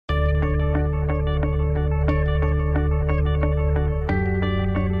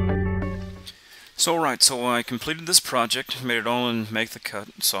So I completed this project, made it all in Make the Cut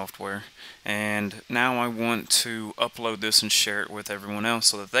software, and now I want to upload this and share it with everyone else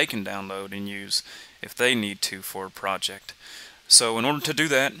so that they can download and use if they need to for a project. So in order to do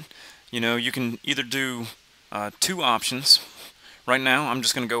that, you can either do two options. Right now I'm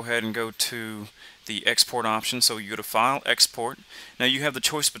just going to go ahead and go to the export option. So you go to File, Export. Now you have the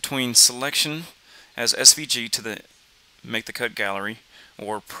choice between selection as SVG to the Make the Cut gallery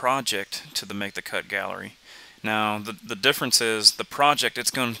or project to the Make the Cut gallery. Now the difference is the project,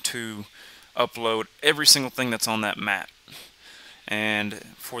 it's going to upload every single thing that's on that mat. And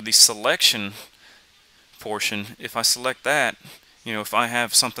for the selection portion, if I select that, if I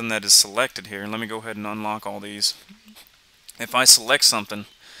have something that is selected here, let me go ahead and unlock all these. If I select something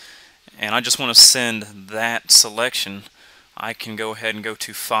and I just want to send that selection, I can go ahead and go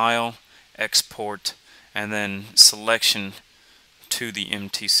to File, Export, and then Selection to the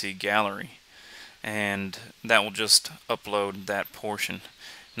MTC gallery, and that will just upload that portion.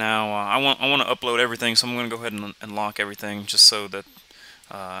 Now I want to upload everything, so I'm going to go ahead and lock everything just so that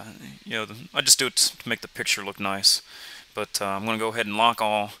I just do it to make the picture look nice. But I'm going to go ahead and lock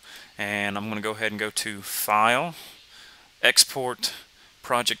all, and I'm going to go ahead and go to File, Export,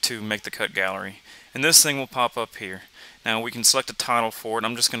 Project to Make the Cut gallery, and this thing will pop up here. Now we can select a title for it.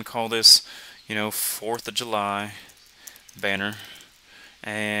 I'm just going to call this 4th of July banner,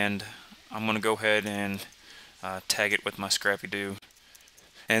 and I'm going to go ahead and tag it with my Scrappy-Doo.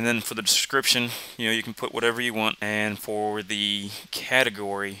 And then for the description, you can put whatever you want, and for the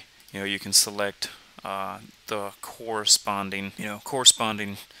category, you can select the corresponding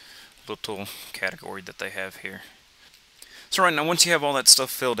little category that they have here. So right now, once you have all that stuff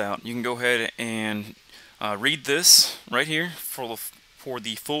filled out, you can go ahead and read this right here for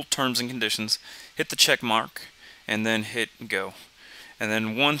the full terms and conditions. Hit the check mark and then hit go. And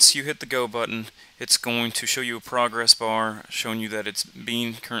then once you hit the go button, it's going to show you a progress bar showing you that it's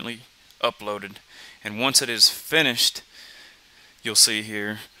being currently uploaded. And once it is finished, you'll see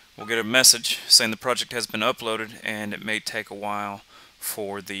here we'll get a message saying the project has been uploaded, and it may take a while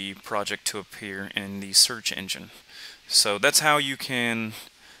for the project to appear in the search engine. So that's how you can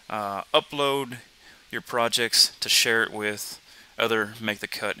upload your projects to share it with other Make the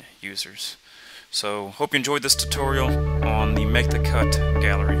Cut users. So hope you enjoyed this tutorial on the Make the Cut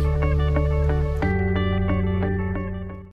gallery.